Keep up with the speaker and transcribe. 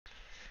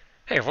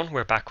Hey everyone,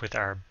 we're back with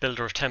our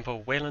Builder of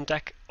Tempo Weyland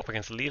deck up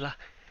against Leela.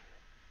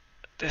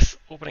 This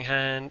opening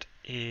hand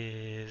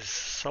is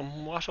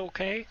somewhat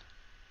okay.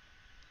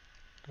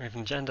 We have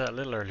an agenda a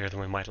little earlier than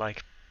we might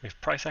like. We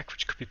have Priceac,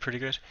 which could be pretty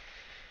good.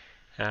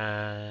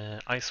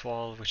 Ice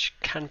Wall, which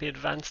can be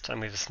advanced, and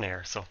we have a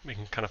Snare, so we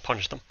can kind of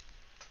punish them.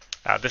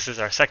 This is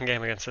our second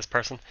game against this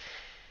person.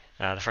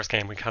 The first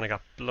game we kind of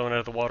got blown out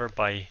of the water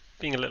by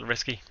being a little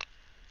risky.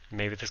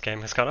 Maybe this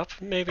game has gone up,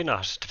 maybe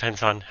not.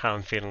 Depends on how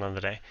I'm feeling on the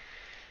day.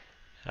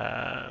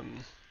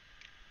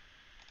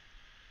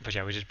 But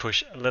yeah, we did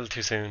push a little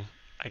too soon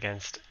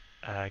against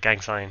gang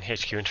sign,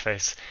 HQ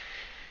interface,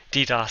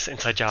 DDoS,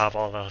 inside job,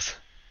 all those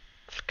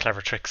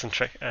clever tricks and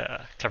traps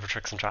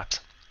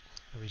that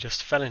we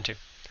just fell into.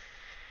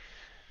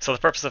 So the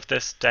purpose of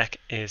this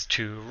deck is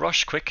to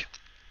rush quick,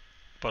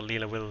 but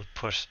Leela will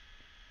put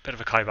a bit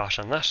of a kibosh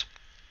on that.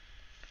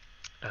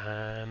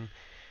 And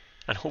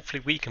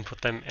hopefully we can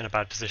put them in a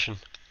bad position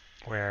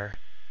where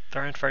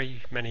there aren't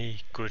very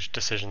many good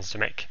decisions to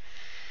make.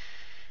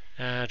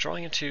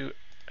 Drawing into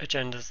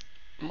agendas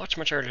much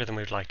earlier than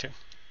we'd like to.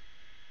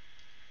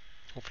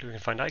 Hopefully we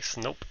can find ice.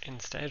 Nope,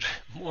 instead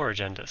more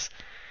agendas.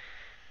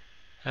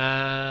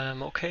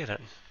 Okay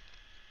then.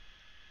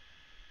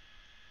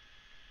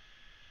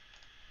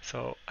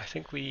 So I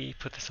think we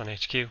put this on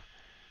HQ.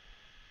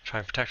 Try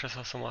and protect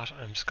ourselves somewhat.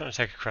 I'm just going to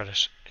take a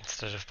credit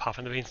instead of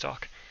popping the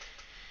beanstalk,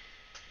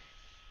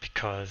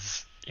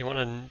 because you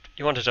want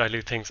to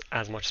dilute things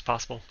as much as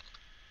possible.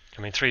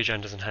 I mean, 3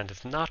 agendas in hand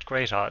is not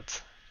great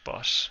odds,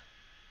 but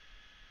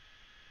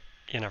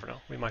you never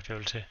know. We might be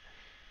able to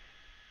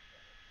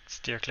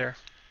steer clear.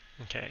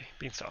 Okay,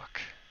 beanstalk.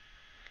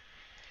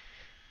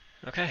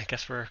 Okay, I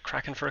guess we're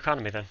cracking for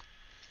economy then.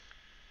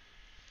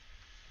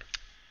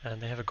 And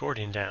they have a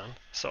Gordian down,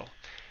 so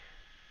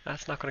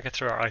that's not going to get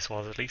through our ice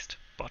walls at least,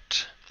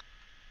 but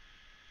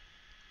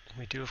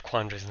we do have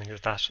quandaries and things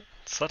like that.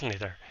 Suddenly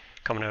they're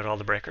coming out all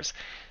the breakers.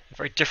 A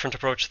very different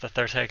approach that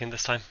they're taking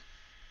this time.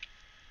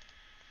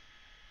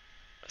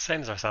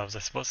 Same as ourselves, I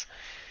suppose.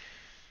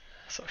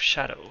 So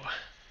Shadow.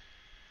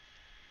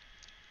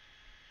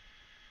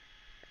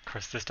 Of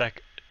course, this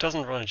deck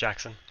doesn't run a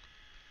Jackson,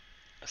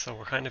 so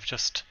we're kind of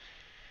just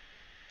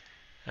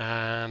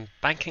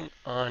banking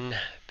on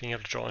being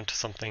able to draw into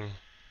some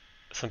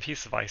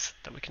piece of ice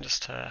that we can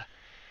just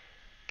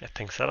get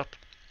things set up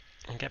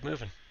and get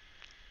moving.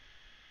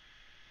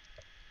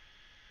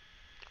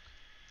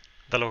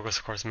 The logos,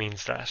 of course,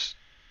 means that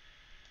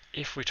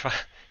if we try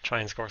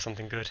and score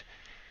something good,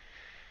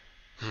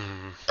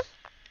 let's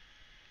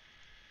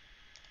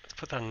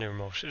put that in the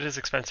remote. It is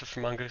expensive for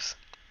Mongoose.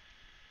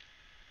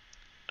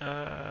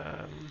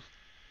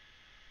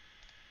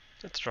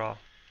 Let's draw.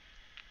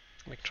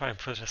 We can try and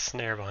put a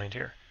snare behind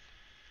here.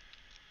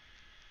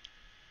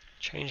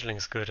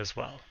 Changeling's good as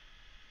well.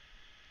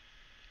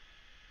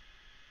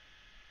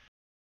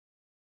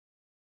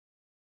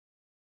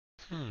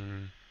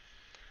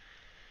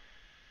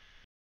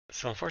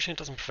 So unfortunately it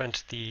doesn't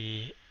prevent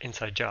the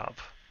inside job,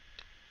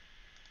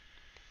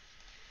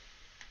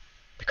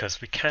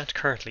 because we can't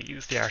currently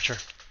use the archer.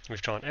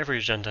 We've drawn every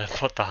agenda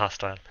but the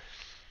hostile.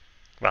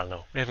 Well,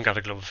 no, we haven't got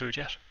a global food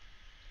yet,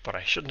 but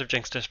I shouldn't have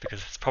jinxed it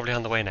because it's probably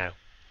on the way now.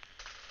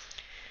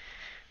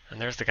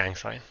 And there's the gang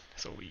sign,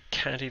 so we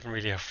can't even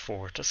really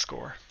afford to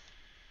score.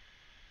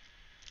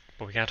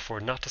 But we can't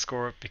afford not to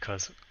score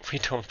because we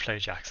don't play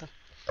Jackson.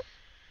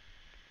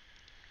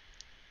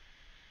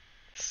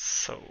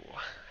 So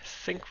I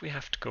think we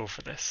have to go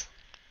for this.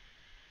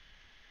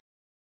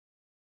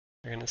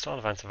 We're going to install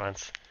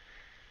advance.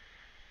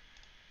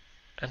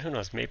 And who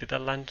knows, maybe they'll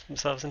land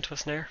themselves into a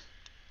snare,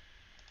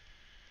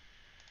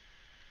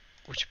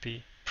 which would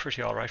be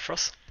pretty alright for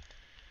us.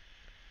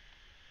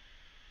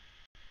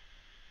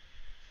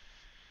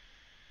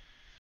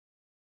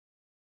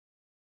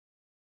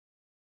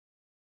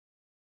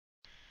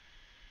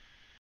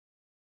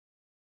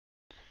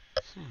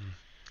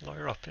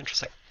 Lawyer up,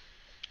 interesting.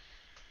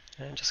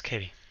 And just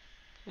Katie.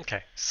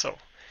 Okay, so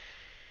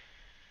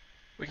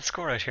we can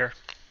score out here.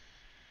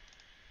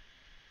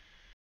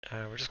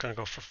 We're just going to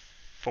go for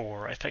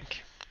 4, I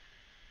think.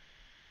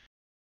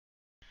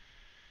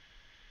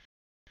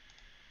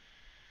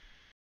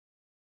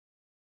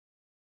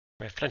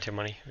 We have plenty of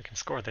money. We can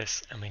score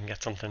this and we can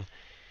get something,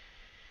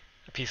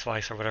 a piece of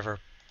ice or whatever,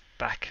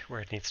 back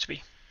where it needs to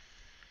be.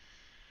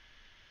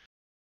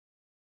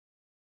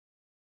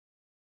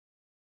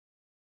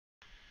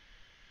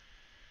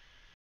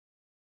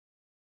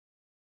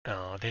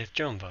 Oh, they have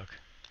Junebug.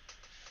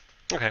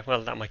 Okay,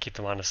 well that might keep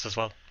them honest as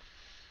well.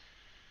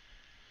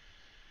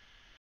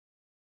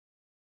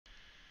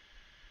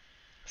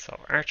 So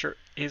Archer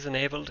is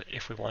enabled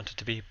if we want it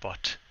to be,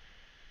 but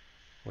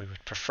we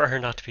would prefer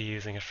not to be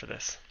using it for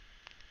this.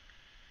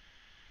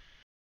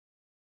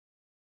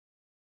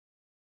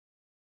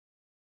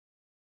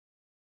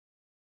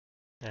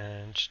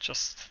 And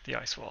just the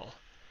ice wall.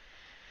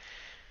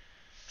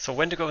 So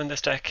Wendigo in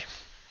this deck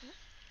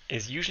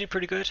is usually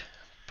pretty good,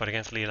 but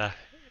against Leela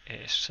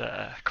it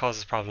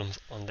causes problems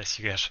unless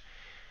you get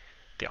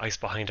the ice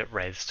behind it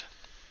rezzed.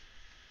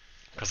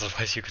 because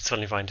otherwise you could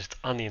suddenly find it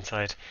on the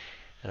inside,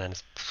 and then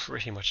it's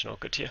pretty much no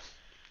good to you.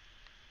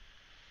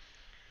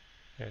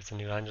 There's the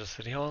new Angel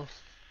City Hall.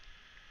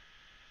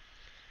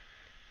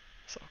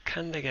 So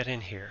can they get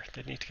in here?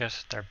 They need to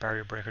get their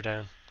barrier breaker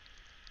down.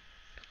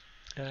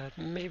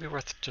 Maybe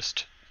worth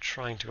just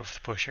trying to go for the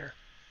push here.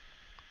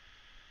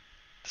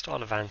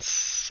 Stall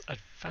advance.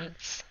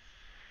 Advance.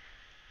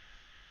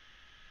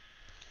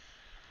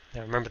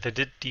 Now remember they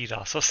did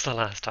DDoS us the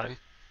last time.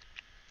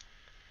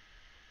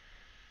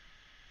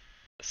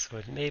 So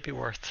it may be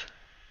worth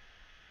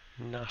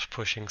not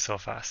pushing so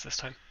fast this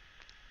time.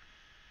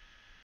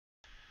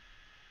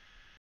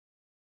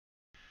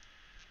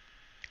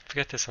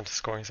 Forget this onto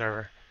scoring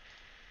server.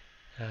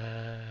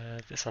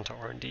 This onto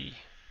R&D.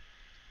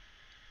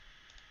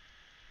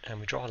 And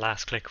we draw a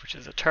last click, which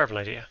is a terrible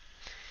idea.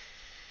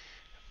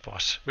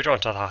 But we draw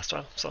into the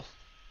hostile, so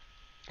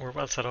we're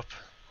well set up.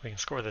 We can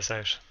score this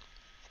out.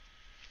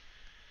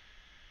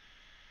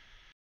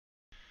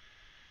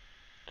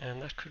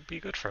 And that could be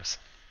good for us.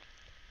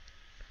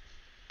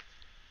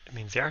 It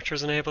means the archer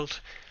is enabled.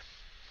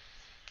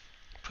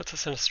 Puts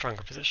us in a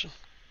stronger position.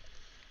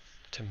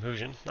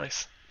 Temujin,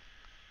 nice.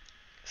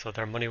 So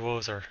their money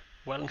woes are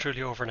well and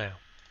truly over now.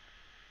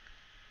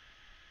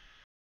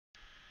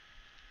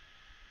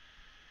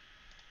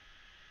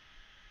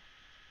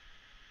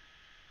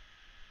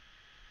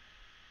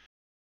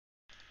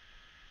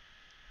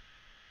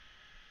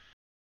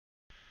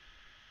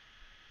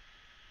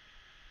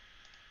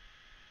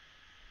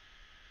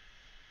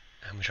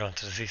 And we draw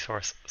into the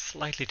Z-source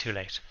slightly too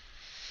late.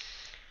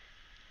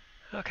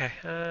 Okay,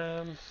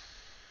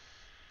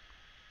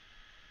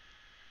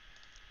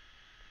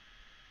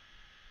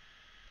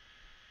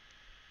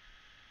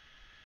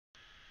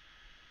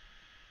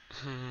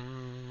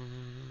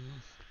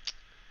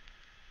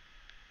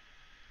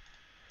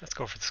 let's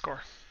go for the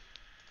score.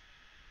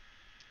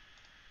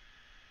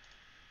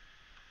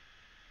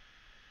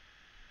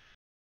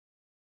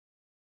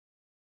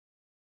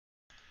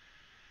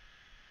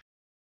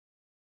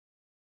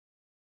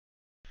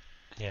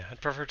 Yeah,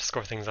 I'd prefer to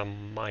score things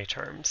on my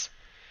terms.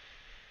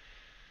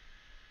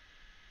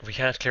 We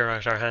can't clear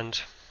out our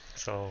hand,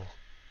 so,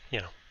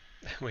 you know,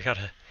 we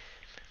gotta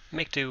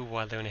make do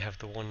while they only have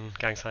the one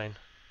gang sign,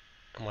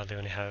 and while they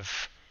only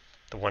have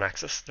the one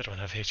axis. They don't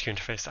have HQ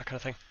interface, that kind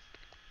of thing.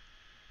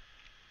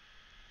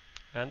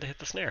 And they hit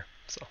the snare,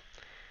 so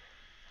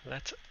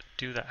let's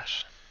do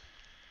that.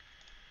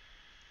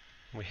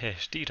 We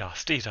hit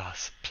DDoS,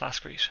 DDoS,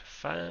 Plascrete,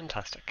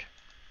 fantastic.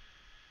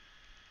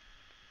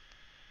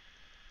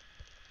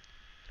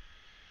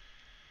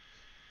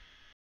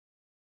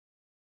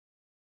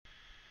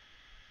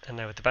 And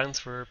now with the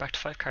bounce, we're back to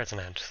 5 cards in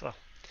hand, so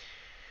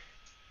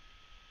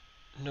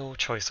no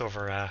choice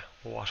over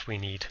what we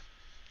need.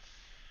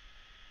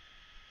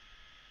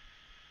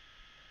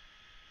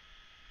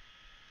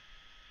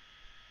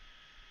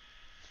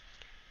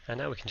 And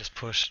now we can just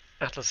put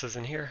atlases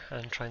in here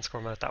and try and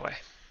score them out that way.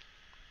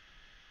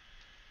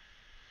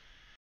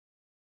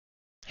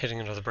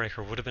 Hitting another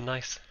breaker would have been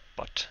nice,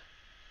 but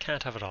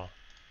can't have it all.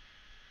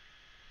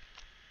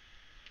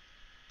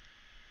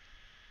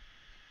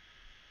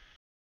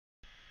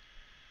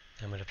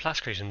 And with a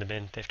Plascrete in the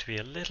bin, they have to be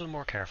a little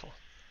more careful.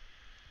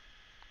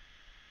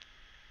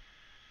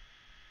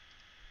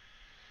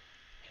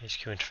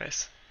 HQ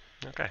interface.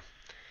 Okay.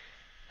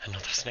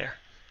 Another snare.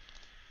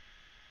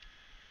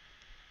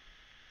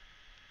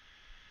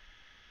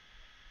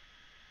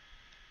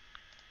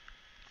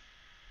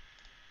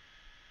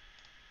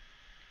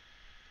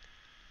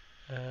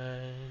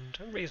 And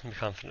I'm reasonably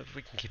confident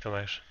we can keep him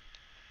out.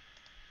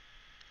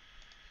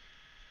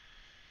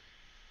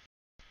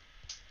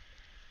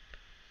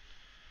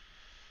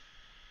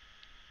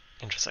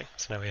 Interesting.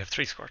 So now we have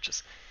 3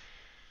 scorches.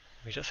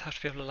 We just have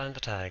to be able to land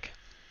the tag.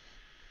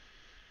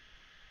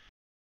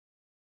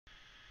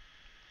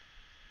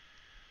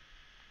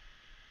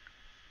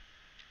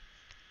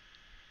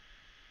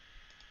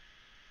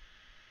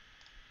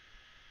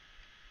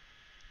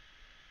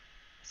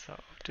 So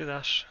do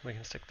that. We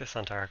can stick this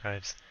onto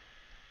archives.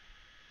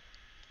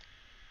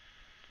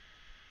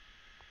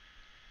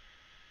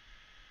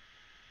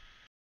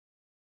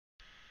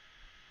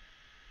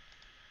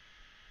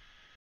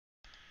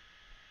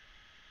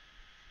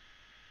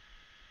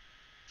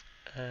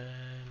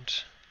 And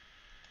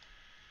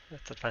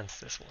let's advance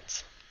this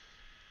once.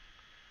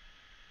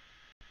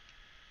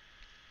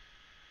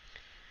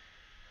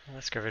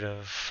 Let's get rid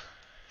of,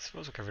 I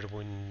suppose we'll get rid of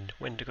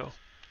Wendigo.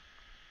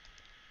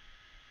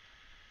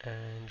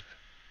 And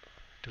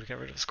do we get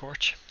rid of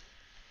Scorch?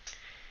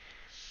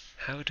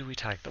 How do we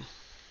tag them?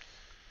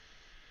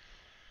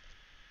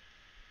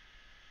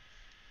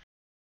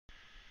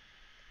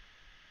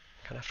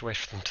 Kind of have to wait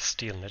for them to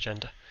steal an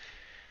agenda,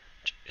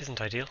 which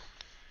isn't ideal.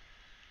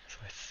 So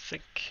I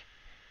think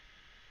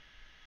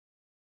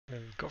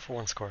we'll go for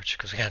 1 Scorch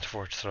because we can't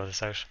afford to throw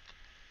this out.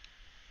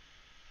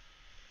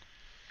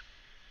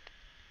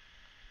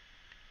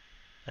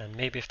 And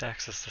maybe if they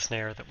access the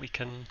snare that we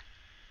can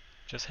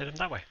just hit him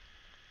that way.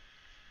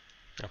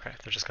 Okay,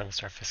 they're just going to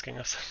start fisking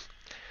us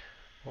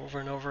over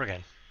and over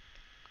again.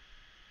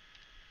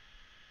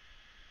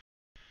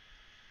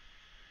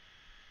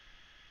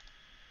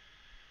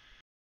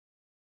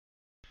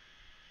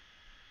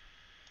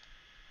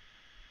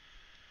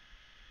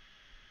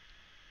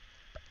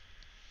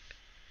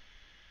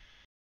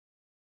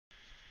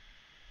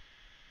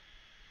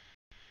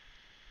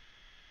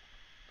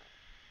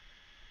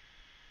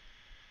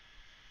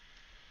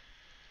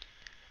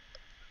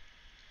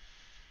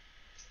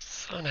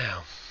 So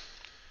now,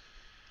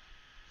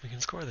 we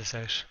can score this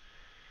out.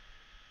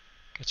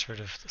 Gets rid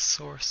of the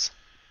source.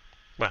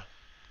 Well,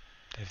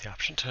 they have the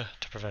option to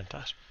prevent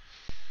that.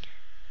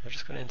 They're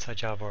just going to inside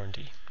job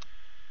R&D.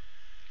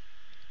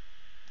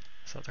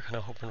 So they're kind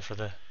of hoping for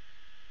the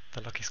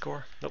lucky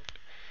score. Nope,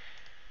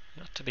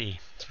 not to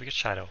be. So we get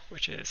shadow,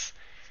 which is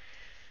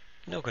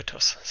no good to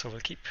us. So we'll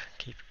keep.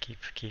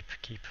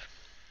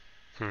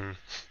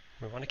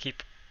 We want to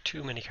keep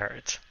too many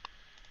cards.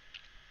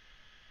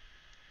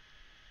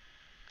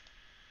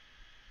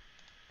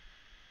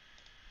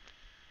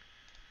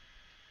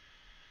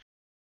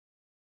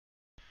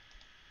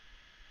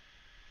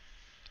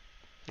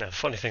 Now the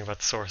funny thing about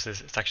the source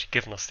is it's actually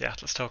given us the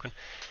Atlas token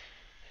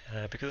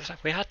because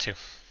we had to.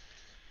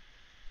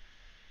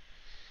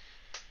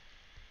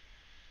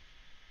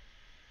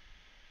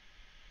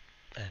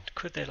 And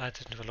could they let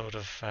it into a load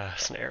of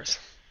snares?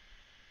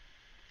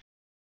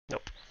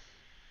 Nope.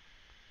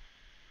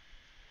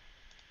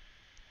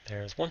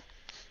 There's one.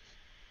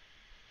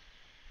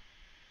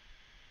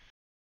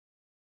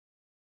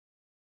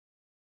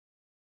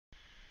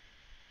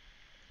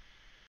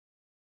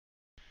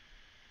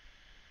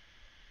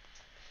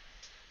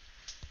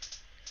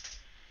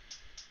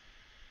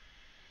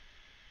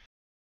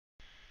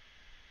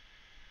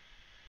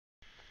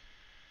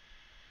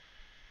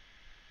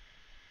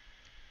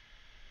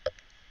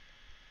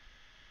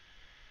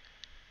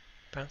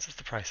 Bounces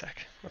the price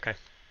hack. Okay.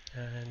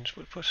 And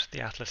we'll put the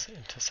Atlas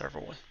into server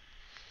 1.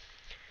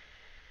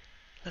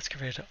 Let's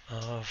get rid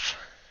of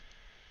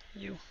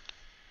you,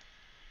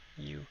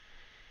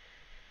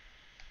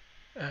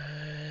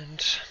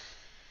 and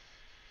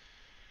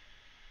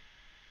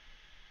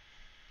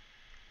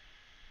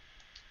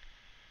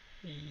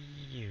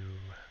you.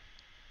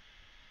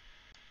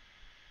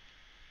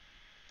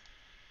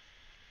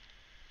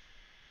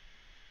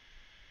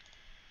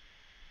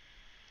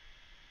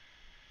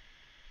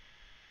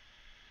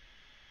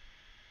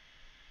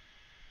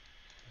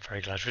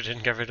 Very glad we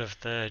didn't get rid of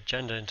the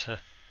agenda into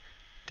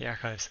the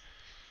archives.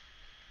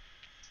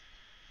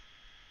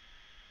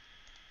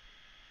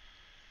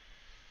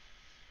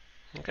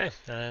 Okay,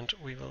 and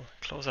we will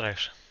close it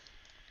out.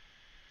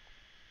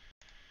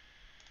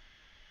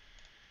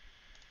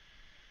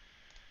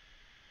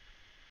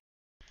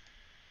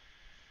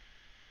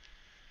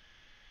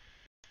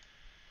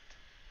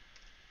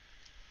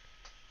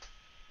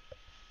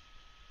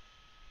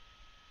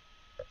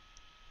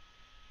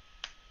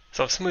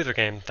 So smoother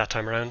game that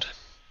time around.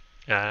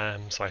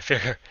 So I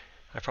figure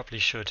I probably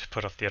should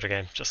put up the other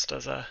game just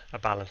as a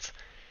balance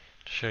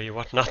to show you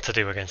what not to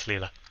do against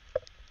Leela.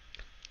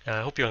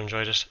 I hope you all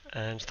enjoyed it,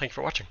 and thank you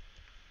for watching.